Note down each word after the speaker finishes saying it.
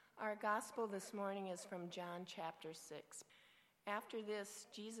Our gospel this morning is from John chapter 6. After this,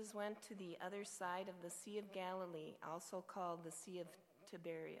 Jesus went to the other side of the Sea of Galilee, also called the Sea of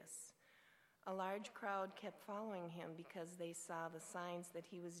Tiberias. A large crowd kept following him because they saw the signs that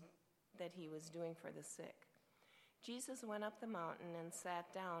he was doing for the sick. Jesus went up the mountain and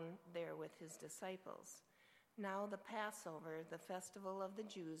sat down there with his disciples. Now the Passover, the festival of the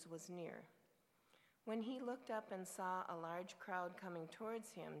Jews, was near. When he looked up and saw a large crowd coming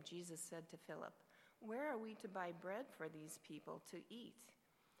towards him, Jesus said to Philip, "Where are we to buy bread for these people to eat?"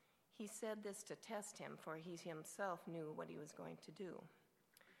 He said this to test him, for he himself knew what he was going to do.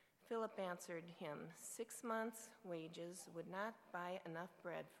 Philip answered him, 6 months' wages would not buy enough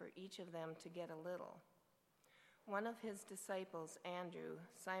bread for each of them to get a little. One of his disciples, Andrew,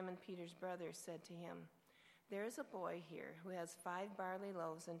 Simon Peter's brother, said to him, "There is a boy here who has 5 barley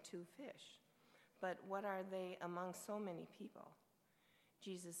loaves and 2 fish. But what are they among so many people?"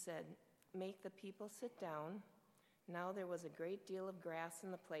 Jesus said, "Make the people sit down." Now there was a great deal of grass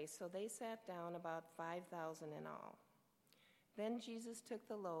in the place, so they sat down, about 5,000 in all. Then Jesus took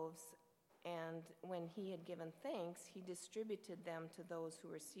the loaves, and when he had given thanks, he distributed them to those who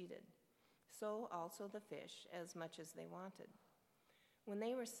were seated. So also the fish, as much as they wanted. When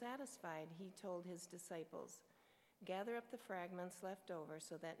they were satisfied, he told his disciples, "Gather up the fragments left over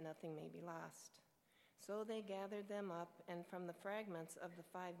so that nothing may be lost." So they gathered them up, and from the fragments of the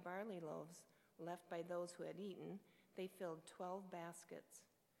 5 barley loaves left by those who had eaten, they filled 12 baskets.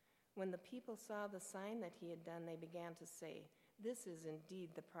 When the people saw the sign that he had done, they began to say, "This is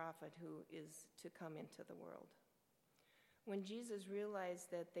indeed the prophet who is to come into the world." When Jesus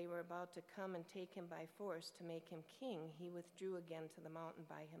realized that they were about to come and take him by force to make him king, he withdrew again to the mountain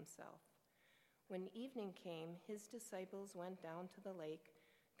by himself. When evening came, his disciples went down to the lake,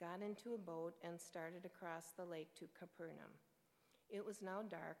 got into a boat, and started across the lake to Capernaum. It was now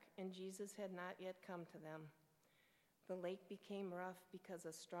dark, and Jesus had not yet come to them. The lake became rough because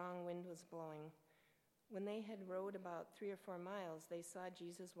a strong wind was blowing. When they had rowed about 3 or 4 miles, they saw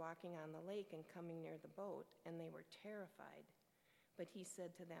Jesus walking on the lake and coming near the boat, and they were terrified. But he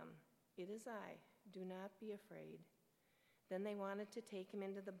said to them, "It is I, do not be afraid." Then they wanted to take him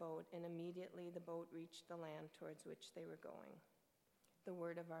into the boat, and immediately the boat reached the land towards which they were going. The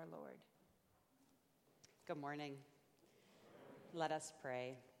word of our Lord. Good morning. Let us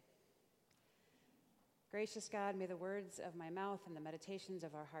pray. Gracious God, may the words of my mouth and the meditations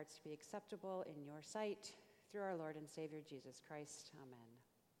of our hearts be acceptable in your sight, through our Lord and Savior Jesus Christ. Amen.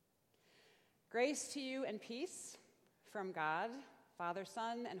 Grace to you and peace from God, Father,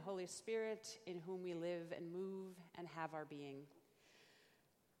 Son, and Holy Spirit, in whom we live and move and have our being.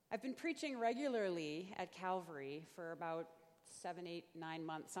 I've been preaching regularly at Calvary for about 7, 8, 9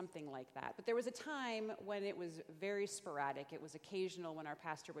 months, something like that. But there was a time when it was very sporadic. It was occasional when our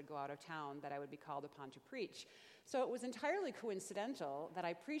pastor would go out of town that I would be called upon to preach. So it was entirely coincidental that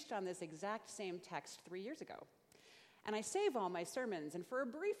I preached on this exact same text 3 years ago. And I save all my sermons, and for a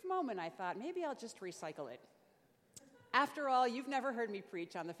brief moment I thought, maybe I'll just recycle it. After all, you've never heard me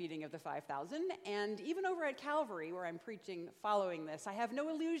preach on the feeding of the 5,000, and even over at Calvary, where I'm preaching following this, I have no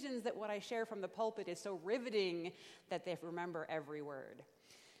illusions that what I share from the pulpit is so riveting that they remember every word.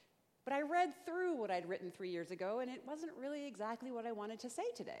 But I read through what I'd written 3 years ago, and it wasn't really exactly what I wanted to say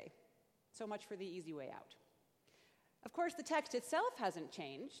today. So much for the easy way out. Of course, the text itself hasn't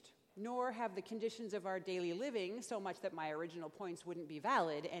changed, nor have the conditions of our daily living, so much that my original points wouldn't be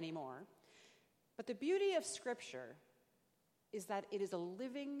valid anymore. But the beauty of Scripture is that it is a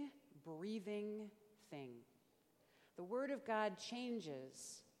living, breathing thing. The Word of God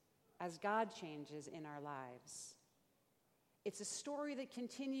changes as God changes in our lives. It's a story that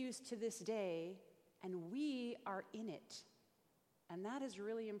continues to this day, and we are in it. And that is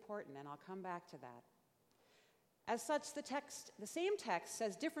really important, and I'll come back to that. As such, the same text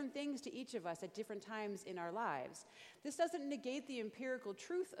says different things to each of us at different times in our lives. This doesn't negate the empirical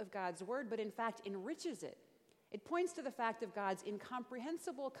truth of God's Word, but in fact enriches it. It points to the fact of God's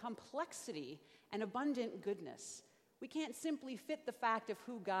incomprehensible complexity and abundant goodness. We can't simply fit the fact of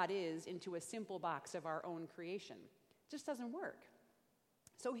who God is into a simple box of our own creation. It just doesn't work.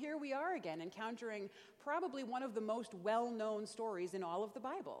 So here we are again, encountering probably one of the most well-known stories in all of the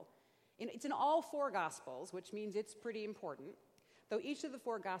Bible. It's in all 4 Gospels, which means it's pretty important, though each of the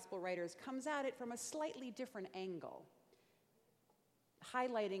 4 Gospel writers comes at it from a slightly different angle,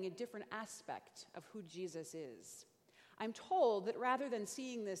 highlighting a different aspect of who Jesus is. I'm told that rather than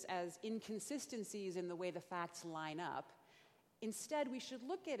seeing this as inconsistencies in the way the facts line up, instead we should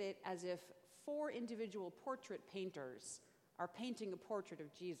look at it as if 4 individual portrait painters are painting a portrait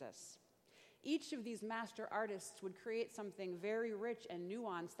of Jesus. Each of these master artists would create something very rich and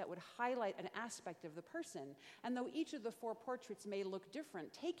nuanced that would highlight an aspect of the person. And though each of the 4 portraits may look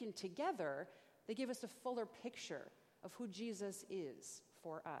different, taken together, they give us a fuller picture of who Jesus is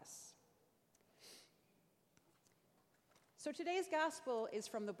for us. So today's gospel is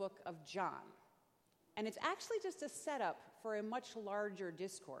from the book of John. And it's actually just a setup for a much larger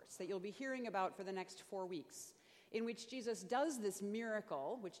discourse that you'll be hearing about for the next 4 weeks, in which Jesus does this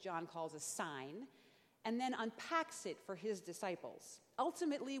miracle, which John calls a sign, and then unpacks it for his disciples.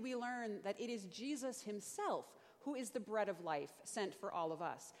 Ultimately, we learn that it is Jesus himself who is the bread of life sent for all of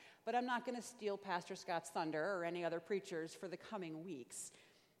us. But I'm not going to steal Pastor Scott's thunder or any other preachers for the coming weeks.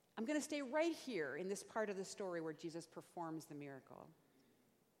 I'm going to stay right here in this part of the story where Jesus performs the miracle.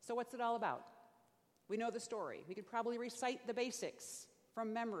 So what's it all about? We know the story. We could probably recite the basics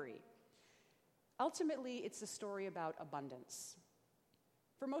from memory. Ultimately, it's a story about abundance.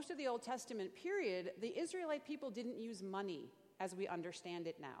 For most of the Old Testament period, the Israelite people didn't use money as we understand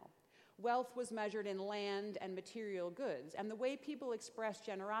it now. Wealth was measured in land and material goods, and the way people expressed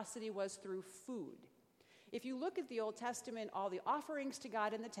generosity was through food. If you look at the Old Testament, all the offerings to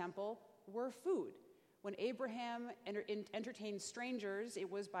God in the temple were food. When Abraham entertained strangers, it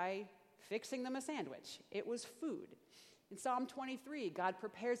was by fixing them a sandwich. It was food. In Psalm 23, God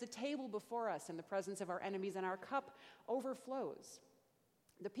prepares a table before us in the presence of our enemies, and our cup overflows.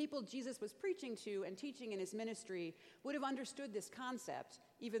 The people Jesus was preaching to and teaching in his ministry would have understood this concept,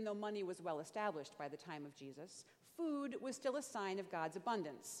 even though money was well established by the time of Jesus. Food was still a sign of God's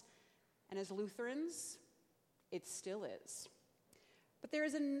abundance. And as Lutherans, it still is. But there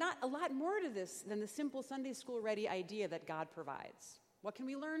is a lot more to this than the simple Sunday school-ready idea that God provides. What can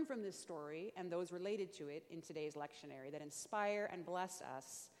we learn from this story and those related to it in today's lectionary that inspire and bless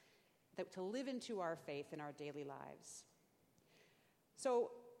us to live into our faith in our daily lives?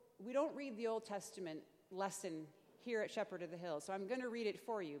 So we don't read the Old Testament lesson here at Shepherd of the Hills, so I'm going to read it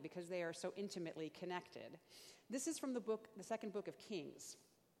for you because they are so intimately connected. This is from the second book of Kings,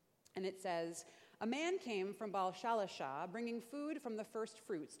 and it says, "A man came from Baal-Shalishah, bringing food from the first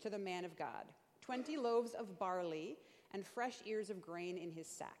fruits to the man of God, 20 loaves of barley and fresh ears of grain in his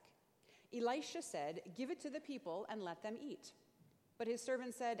sack. Elisha said, 'Give it to the people and let them eat.' But his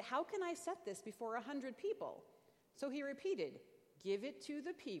servant said, 'How can I set this before 100 people?' So he repeated, 'Give it to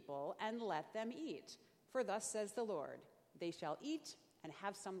the people and let them eat. For thus says the Lord, they shall eat and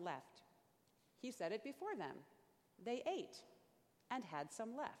have some left.' He said it before them. They ate and had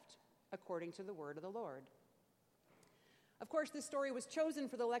some left, according to the word of the Lord." Of course, this story was chosen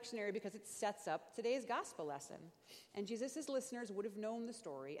for the lectionary because it sets up today's gospel lesson. And Jesus' listeners would have known the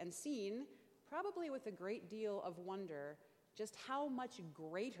story and seen, probably with a great deal of wonder, just how much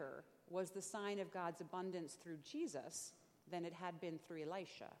greater was the sign of God's abundance through Jesus than it had been through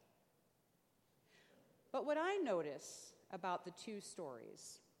Elisha. But what I notice about the two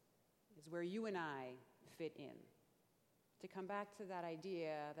stories is where you and I fit in. To come back to that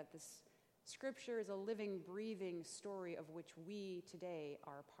idea that this Scripture is a living, breathing story of which we today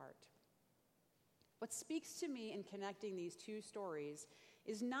are a part. What speaks to me in connecting these two stories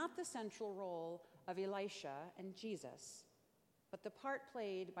is not the central role of Elisha and Jesus, but the part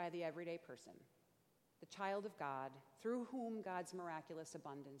played by the everyday person, the child of God, through whom God's miraculous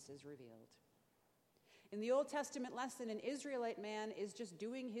abundance is revealed. In the Old Testament lesson, an Israelite man is just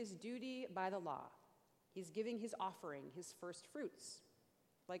doing his duty by the law. He's giving his offering, his first fruits,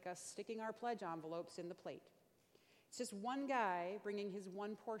 like us sticking our pledge envelopes in the plate. It's just one guy bringing his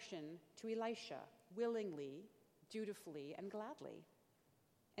one portion to Elisha, willingly, dutifully, and gladly.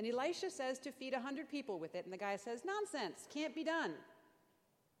 And Elisha says to feed 100 people with it, and the guy says, "Nonsense, can't be done."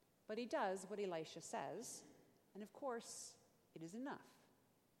 But he does what Elisha says, and of course, it is enough.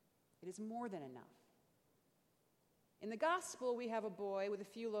 It is more than enough. In the gospel, we have a boy with a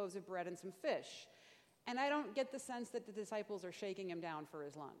few loaves of bread and some fish. And I don't get the sense that the disciples are shaking him down for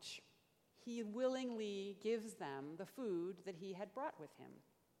his lunch. He willingly gives them the food that he had brought with him.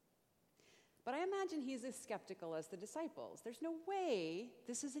 But I imagine he's as skeptical as the disciples. There's no way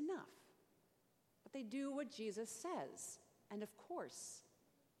this is enough. But they do what Jesus says. And of course,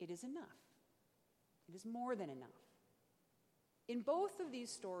 it is enough. It is more than enough. In both of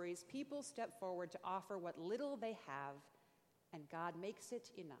these stories, people step forward to offer what little they have, and God makes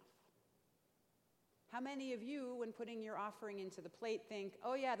it enough. How many of you, when putting your offering into the plate, think,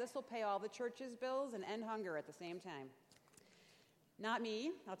 "Oh yeah, this will pay all the church's bills and end hunger at the same time"? Not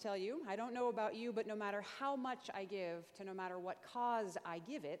me, I'll tell you. I don't know about you, but no matter how much I give, to no matter what cause I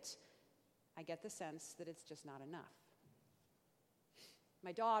give it, I get the sense that it's just not enough.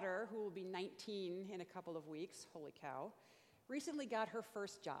 My daughter, who will be 19 in a couple of weeks, holy cow, recently got her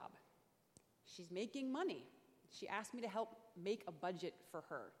first job. she's making money. She asked me to help make a budget for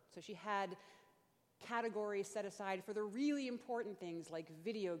her. So she had categories set aside for the really important things like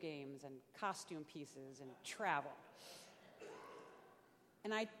video games and costume pieces and travel.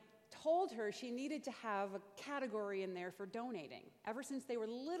 And I told her she needed to have a category in there for donating. Ever since they were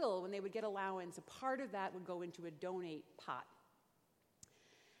little, when they would get allowance, a part of that would go into a donate pot.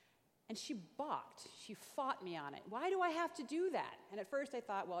 And she balked. She fought me on it. Why do I have to do that? And at first I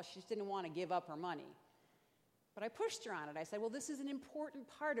thought, well, she just didn't want to give up her money. But I pushed her on it. I said, well, this is an important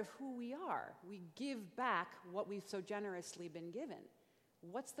part of who we are. We give back what we've so generously been given.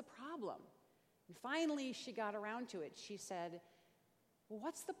 What's the problem? And finally, she got around to it. She said, well,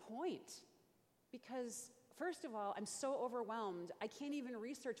 what's the point? Because, first of all, I'm so overwhelmed, I can't even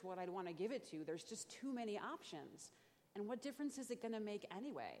research what I'd want to give it to. There's just too many options. And what difference is it going to make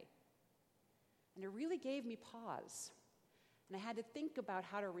anyway? And it really gave me pause. And I had to think about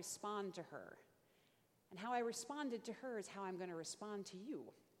how to respond to her. And how I responded to her is how I'm going to respond to you.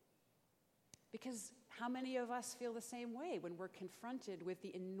 Because how many of us feel the same way when we're confronted with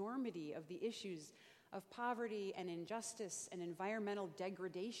the enormity of the issues of poverty and injustice and environmental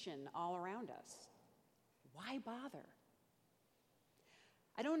degradation all around us? Why bother?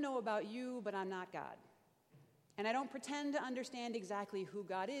 I don't know about you, but I'm not God. And I don't pretend to understand exactly who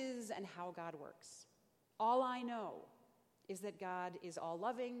God is and how God works. All I know is that God is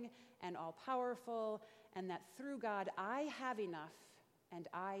all-loving and all-powerful, and that through God I have enough and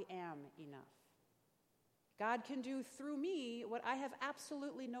I am enough. God can do through me what I have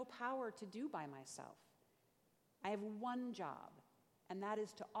absolutely no power to do by myself. I have one job, and that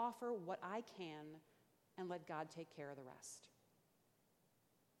is to offer what I can and let God take care of the rest.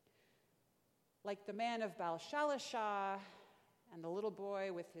 Like the man of Baal-Shalishah and the little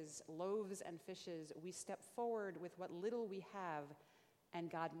boy with his loaves and fishes, we step forward with what little we have, and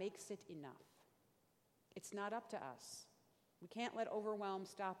God makes it enough. It's not up to us. We can't let overwhelm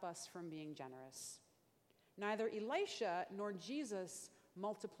stop us from being generous. Neither Elisha nor Jesus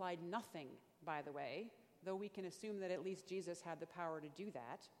multiplied nothing, by the way, though we can assume that at least Jesus had the power to do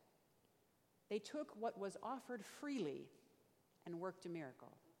that. They took what was offered freely and worked a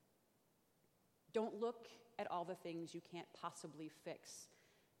miracle. Don't look at all the things you can't possibly fix.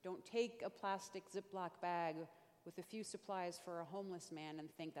 Don't take a plastic Ziploc bag with a few supplies for a homeless man and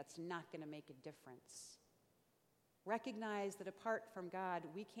think that's not going to make a difference. Recognize that apart from God,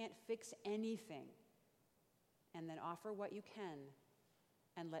 we can't fix anything, and then offer what you can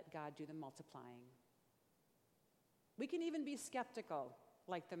and let God do the multiplying. We can even be skeptical,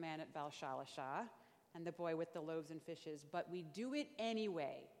 like the man at Baal-Shalishah and the boy with the loaves and fishes, but we do it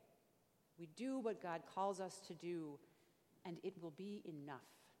anyway. We do what God calls us to do, and it will be enough.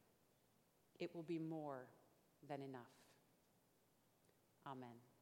 It will be more than enough. Amen.